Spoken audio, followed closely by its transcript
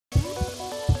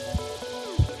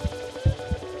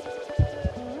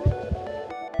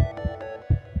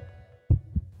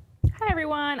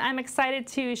I'm excited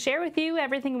to share with you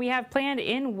everything we have planned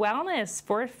in wellness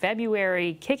for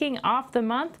February. Kicking off the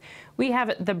month, we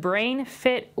have the Brain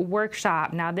Fit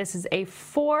Workshop. Now, this is a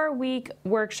 4-week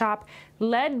workshop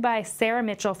led by Sarah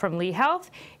Mitchell from Lee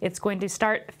Health. It's going to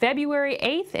start February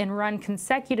 8th and run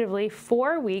consecutively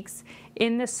 4 weeks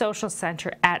in the Social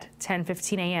Center at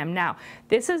 10:15 a.m. Now,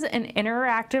 this is an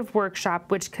interactive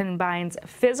workshop which combines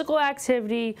physical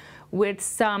activity with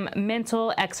some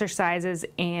mental exercises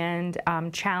and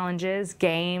challenges,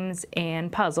 games,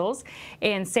 and puzzles.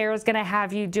 And Sarah's going to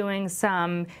have you doing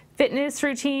some fitness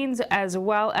routines as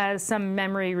well as some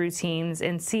memory routines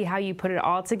and see how you put it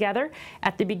all together.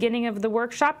 At the beginning of the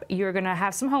workshop, you're going to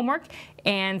have some homework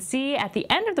and see at the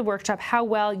end of the workshop how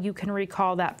well you can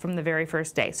recall that from the very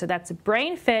first day. So that's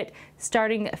Brain Fit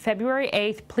starting February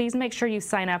 8th. Please make sure you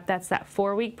sign up. That's that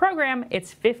 4-week program.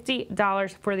 It's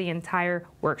 $50 for the entire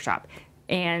workshop.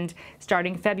 And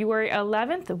starting February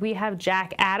 11th, we have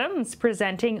Jack Adams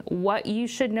presenting What You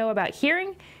Should Know About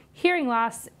Hearing, Hearing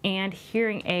Loss, and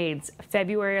Hearing Aids.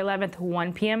 February 11th,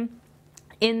 1 p.m.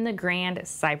 in the Grand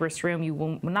Cypress Room. You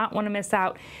will not want to miss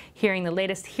out hearing the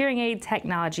latest hearing aid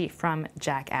technology from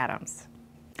Jack Adams.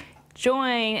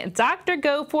 Join Dr.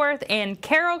 Goforth and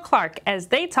Carol Clark as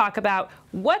they talk about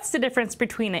what's the difference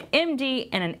between an MD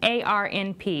and an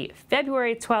ARNP.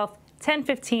 February 12th,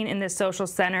 10:15 in the Social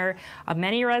Center.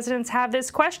 Many residents have this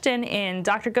question, and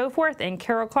Dr. Goforth and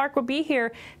Carol Clark will be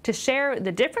here to share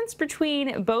the difference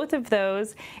between both of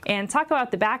those and talk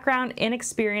about the background and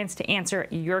experience to answer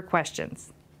your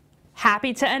questions.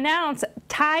 Happy to announce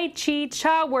Tai Chi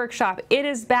Cha Workshop. It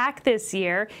is back this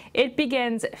year. It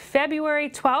begins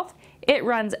February 12th. It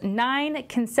runs 9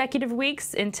 consecutive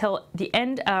weeks until the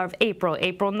end of April.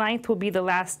 April 9th will be the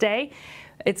last day.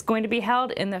 It's going to be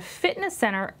held in the fitness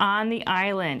center on the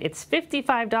island. It's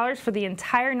 $55 for the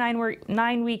entire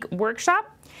 9-week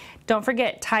workshop. Don't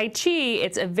forget, Tai Chi,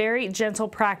 it's a very gentle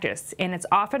practice, and it's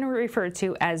often referred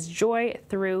to as joy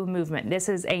through movement. This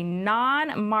is a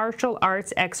non-martial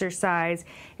arts exercise.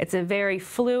 It's a very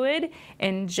fluid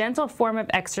and gentle form of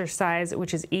exercise,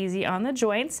 which is easy on the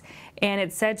joints, and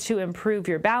it's said to improve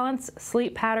your balance,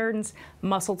 sleep patterns,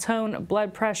 muscle tone,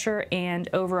 blood pressure, and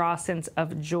overall sense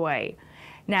of joy.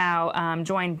 Now,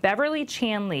 join Beverly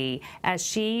Chanley as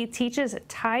she teaches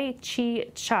Tai Chi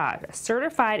Cha,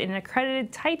 certified and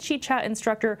accredited Tai Chi Cha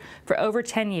instructor for over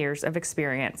 10 years of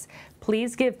experience.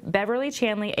 Please give Beverly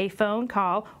Chanley a phone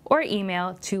call or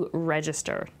email to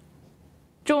register.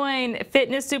 Join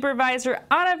fitness supervisor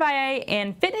Ana Valle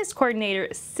and fitness coordinator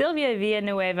Sylvia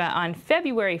Villanueva on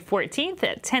February 14th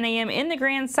at 10 a.m. in the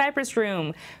Grand Cypress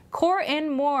Room. Core and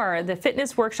More, the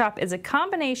fitness workshop, is a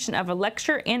combination of a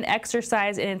lecture and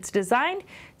exercise, and it's designed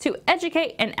to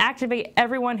educate and activate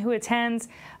everyone who attends.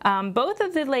 Both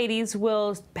of the ladies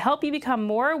will help you become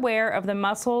more aware of the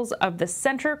muscles of the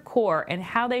center core and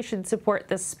how they should support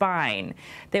the spine.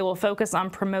 They will focus on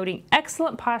promoting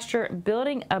excellent posture,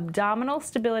 building abdominal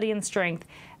stability and strength,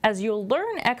 as you'll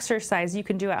learn exercise you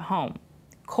can do at home.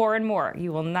 Core and More,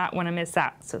 you will not want to miss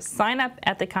out, so sign up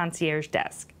at the concierge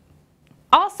desk.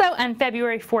 Also on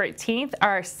February 14th,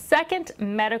 our second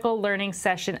medical learning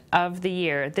session of the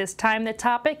year. This time the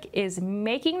topic is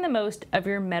making the most of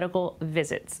your medical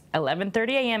visits, 11:30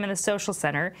 a.m. in the Social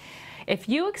Center. If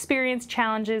you experience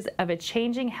challenges of a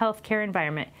changing healthcare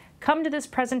environment, come to this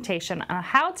presentation on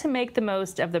how to make the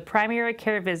most of the primary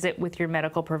care visit with your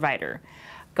medical provider.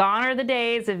 Gone are the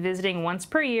days of visiting once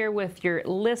per year with your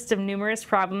list of numerous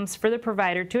problems for the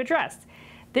provider to address.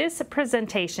 This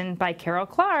presentation by Carol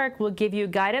Clark will give you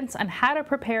guidance on how to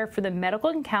prepare for the medical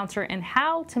encounter and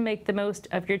how to make the most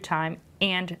of your time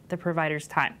and the provider's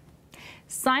time.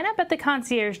 Sign up at the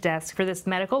concierge desk for this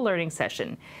medical learning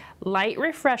session. Light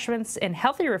refreshments and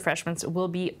healthy refreshments will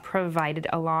be provided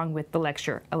along with the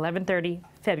lecture, 11:30,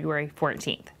 February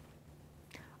 14th.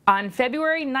 On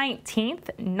February 19th,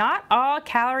 not all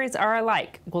calories are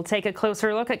alike. We'll take a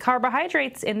closer look at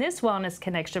carbohydrates in this Wellness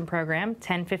Connection program,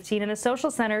 10:15 in the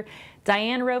Social Center.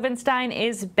 Diane Rovenstein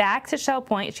is back to Shell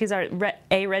Point. She's a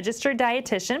registered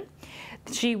dietitian.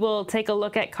 She will take a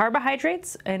look at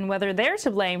carbohydrates and whether they're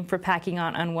to blame for packing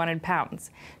on unwanted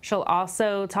pounds. She'll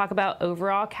also talk about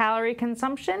overall calorie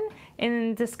consumption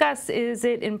and discuss, is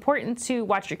it important to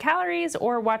watch your calories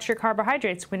or watch your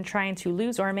carbohydrates when trying to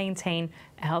lose or maintain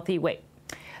a healthy weight.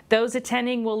 Those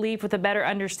attending will leave with a better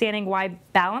understanding why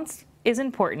balance is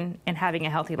important in having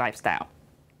a healthy lifestyle.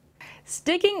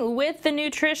 Sticking with the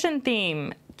nutrition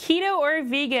theme, Keto or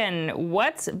vegan?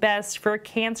 What's best for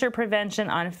cancer prevention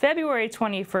on February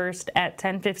 21st at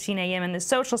 10:15 a.m. in the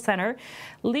Social Center?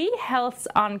 Lee Health's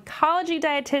oncology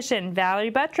dietitian,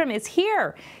 Valerie Buttram, is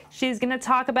here. She's going to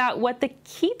talk about what the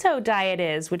keto diet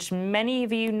is, which many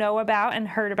of you know about and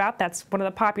heard about. That's one of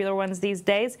the popular ones these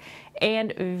days.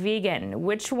 And vegan.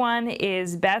 Which one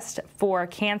is best for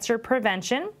cancer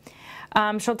prevention?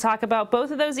 She'll talk about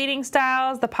both of those eating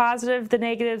styles, the positive, the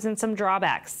negatives, and some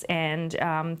drawbacks, and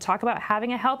talk about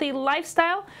having a healthy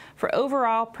lifestyle for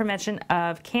overall prevention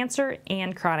of cancer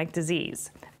and chronic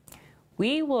disease.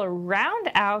 We will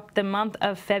round out the month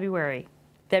of February.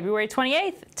 February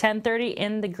 28th, 10:30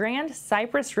 in the Grand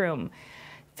Cypress Room.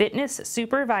 Fitness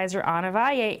supervisor Anna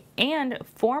Valle and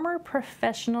former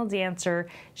professional dancer.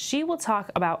 She will talk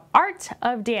about art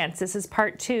of dance. This is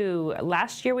part 2.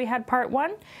 Last year we had part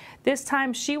 1. This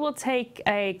time she will take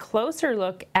a closer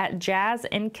look at jazz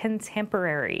and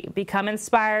contemporary. Become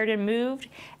inspired and moved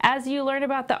as you learn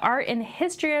about the art and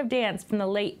history of dance from the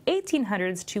late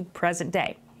 1800s to present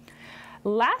day.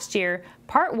 Last year,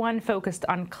 part 1 focused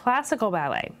on classical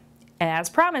ballet. As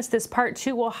promised, this part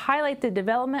 2 will highlight the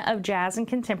development of jazz and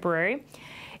contemporary.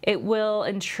 It will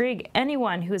intrigue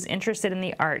anyone who is interested in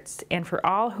the arts and for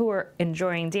all who are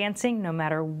enjoying dancing, no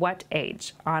matter what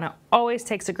age. Anna always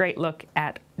takes a great look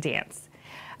at dance.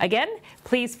 Again,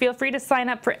 please feel free to sign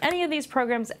up for any of these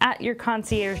programs at your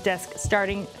concierge desk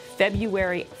starting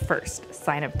February 1st,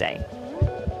 sign-up day.